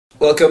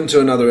Welcome to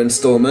another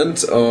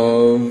installment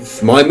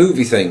of my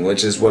movie thing,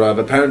 which is what I've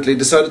apparently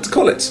decided to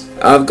call it.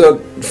 I've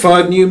got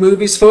 5 new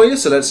movies for you,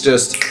 so let's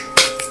just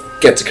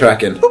get to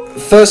cracking.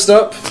 First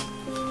up,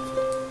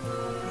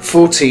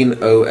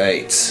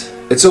 1408.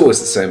 It's always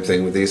the same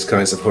thing with these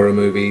kinds of horror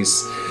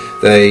movies.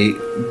 They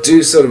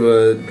do sort of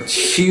a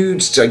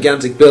huge,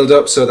 gigantic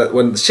build-up so that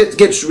when the shit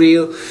gets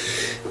real,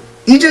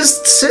 you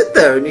just sit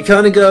there and you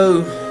kind of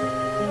go,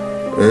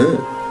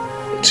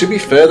 To be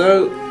fair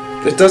though,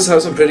 it does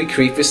have some pretty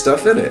creepy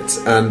stuff in it,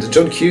 and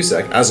John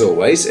Cusack, as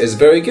always, is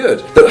very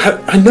good. But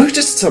I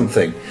noticed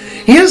something.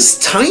 He has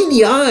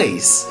tiny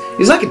eyes.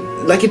 He's like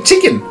a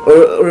chicken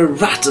or a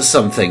rat or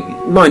something.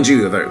 Mind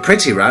you, a very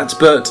pretty rat,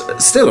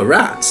 but still a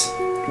rat.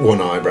 1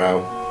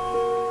 eyebrow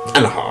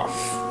and a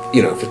half.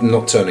 You know, for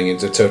not turning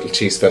into a total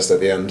cheese fest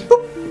at the end.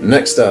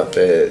 Next up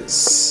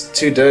is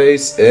 2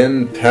 Days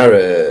in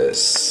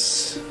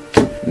Paris.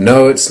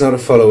 No, it's not a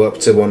follow-up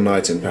to One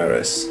Night in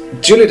Paris.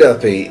 Julie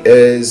Delpy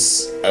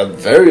is a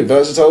very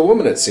versatile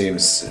woman, it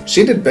seems.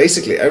 She did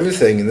basically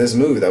everything in this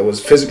movie that was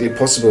physically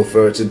possible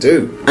for her to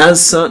do.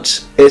 As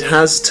such, it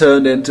has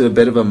turned into a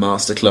bit of a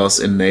masterclass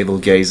in navel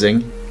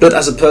gazing. But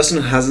as a person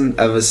who hasn't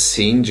ever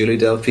seen Julie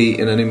Delpy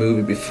in any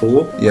movie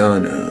before, yeah, I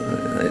know,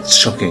 it's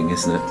shocking,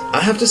 isn't it? I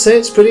have to say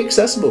it's pretty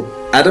accessible.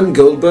 Adam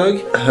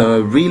Goldberg,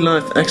 her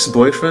real-life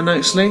ex-boyfriend,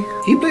 actually,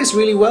 he plays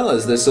really well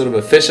as this sort of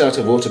a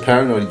fish-out-of-water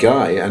paranoid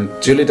guy, and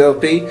Julie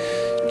Delpy,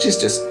 she's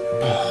just...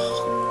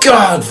 Oh,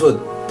 God, for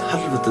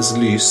helvetes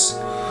loose.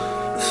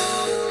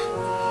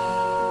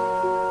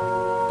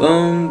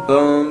 Boom,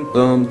 boom,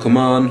 boom, come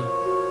on.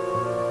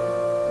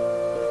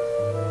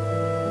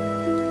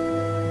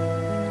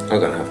 I'm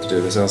gonna have to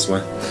do this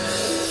elsewhere.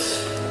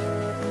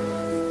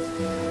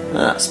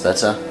 That's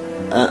better.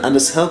 And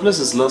as helpless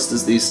as lost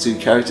as these two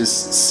characters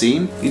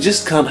seem, you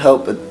just can't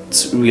help but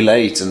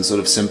relate and sort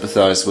of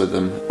sympathise with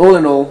them. All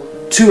in all,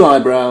 2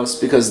 eyebrows,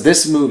 because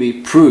this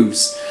movie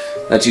proves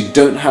that you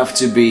don't have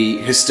to be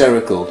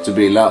hysterical to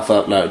be laugh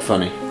out loud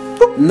funny.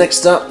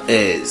 Next up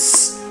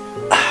is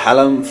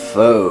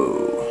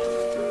M0vie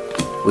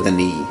with an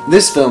E.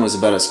 This film is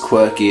about as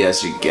quirky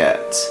as you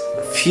get.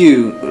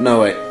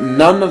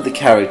 None of the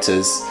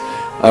characters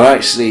are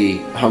actually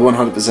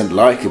 100%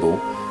 likeable.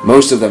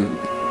 Most of them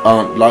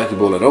aren't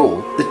likeable at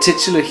all. The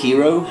titular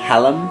hero,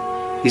 Hallam,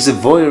 he's a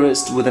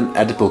voyeurist with an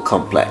Oedipal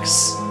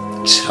complex.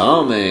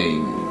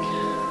 Charming.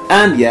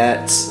 And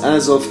yet,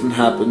 as often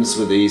happens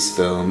with these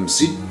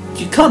films,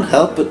 you can't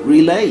help but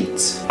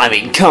relate. I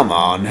mean, come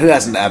on, who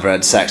hasn't ever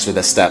had sex with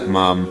a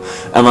stepmom?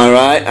 Am I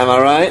right? Am I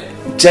right?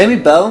 Jamie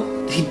Bell,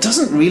 he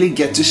doesn't really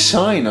get to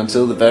shine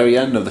until the very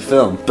end of the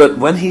film. But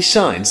when he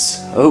shines,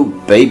 oh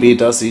baby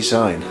does he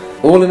shine.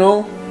 All in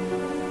all,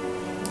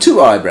 2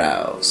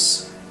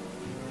 eyebrows.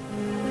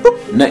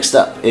 Next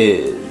up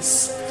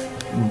is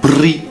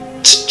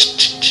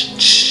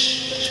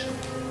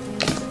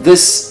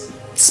This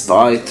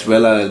spy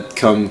thriller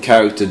cum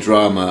character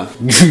drama.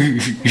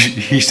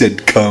 He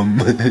said cum.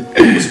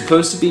 It was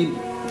supposed to be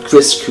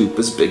Chris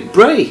Cooper's big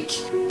break,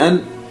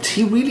 and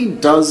he really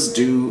does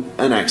do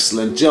an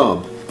excellent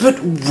job. But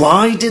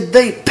why did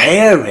they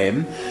pair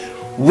him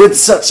with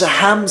such a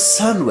ham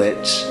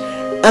sandwich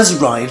as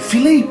Ryan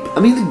Philippe? I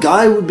mean, the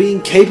guy would be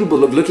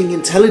incapable of looking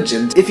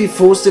intelligent if you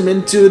forced him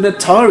into an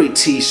Atari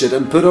t-shirt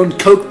and put on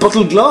Coke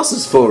bottle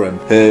glasses for him.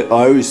 Hey,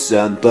 I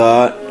resent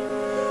that,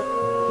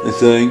 I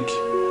think.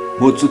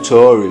 What's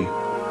Atari?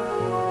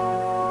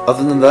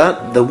 Other than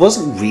that, there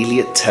wasn't really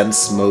a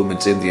tense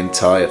moment in the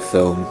entire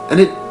film, and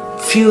it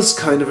feels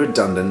kind of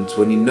redundant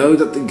when you know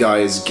that the guy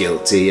is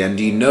guilty and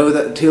you know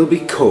that he'll be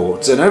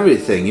caught and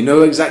everything. You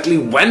know exactly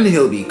when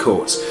he'll be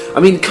caught. I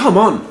mean, come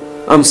on.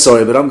 I'm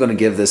sorry, but I'm gonna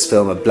give this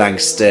film a blank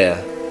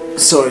stare.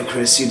 Sorry,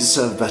 Chris, you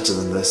deserve better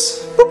than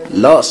this.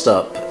 Last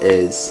up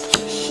is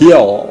Year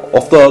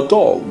of the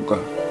Dog.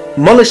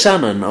 Molly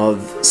Shannon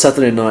of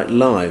Saturday Night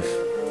Live.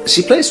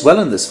 She plays well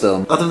in this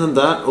film. Other than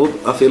that,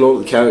 I feel all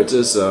the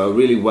characters are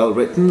really well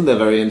written, they're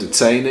very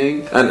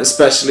entertaining, and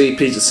especially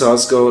Peter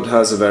Sarsgaard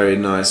has a very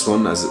nice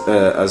one as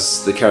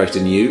the character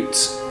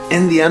Newt.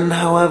 In the end,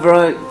 however,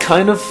 I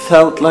kind of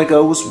felt like I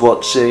was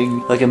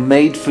watching like a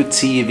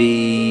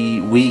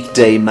made-for-TV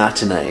weekday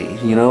matinee,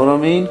 you know what I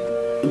mean?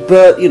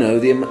 But, you know,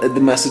 the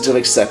message of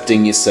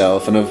accepting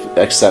yourself and of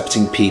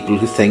accepting people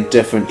who think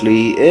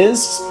differently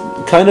is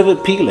kind of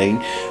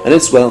appealing, and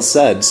it's well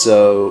said,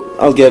 so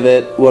I'll give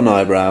it 1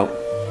 eyebrow.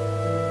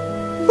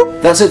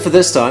 That's it for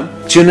this time.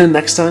 Tune in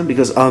next time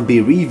because I'll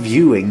be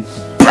reviewing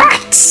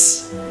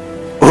Bratz!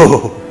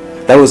 Oh,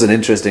 that was an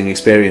interesting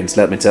experience,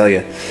 let me tell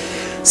you.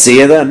 See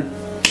you then.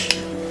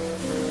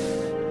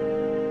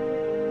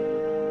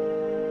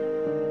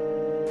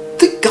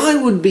 The guy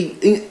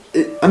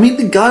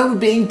would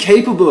be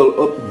incapable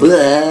of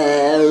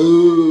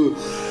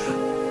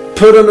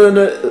put on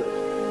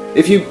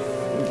if you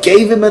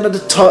gave him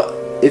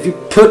if you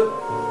put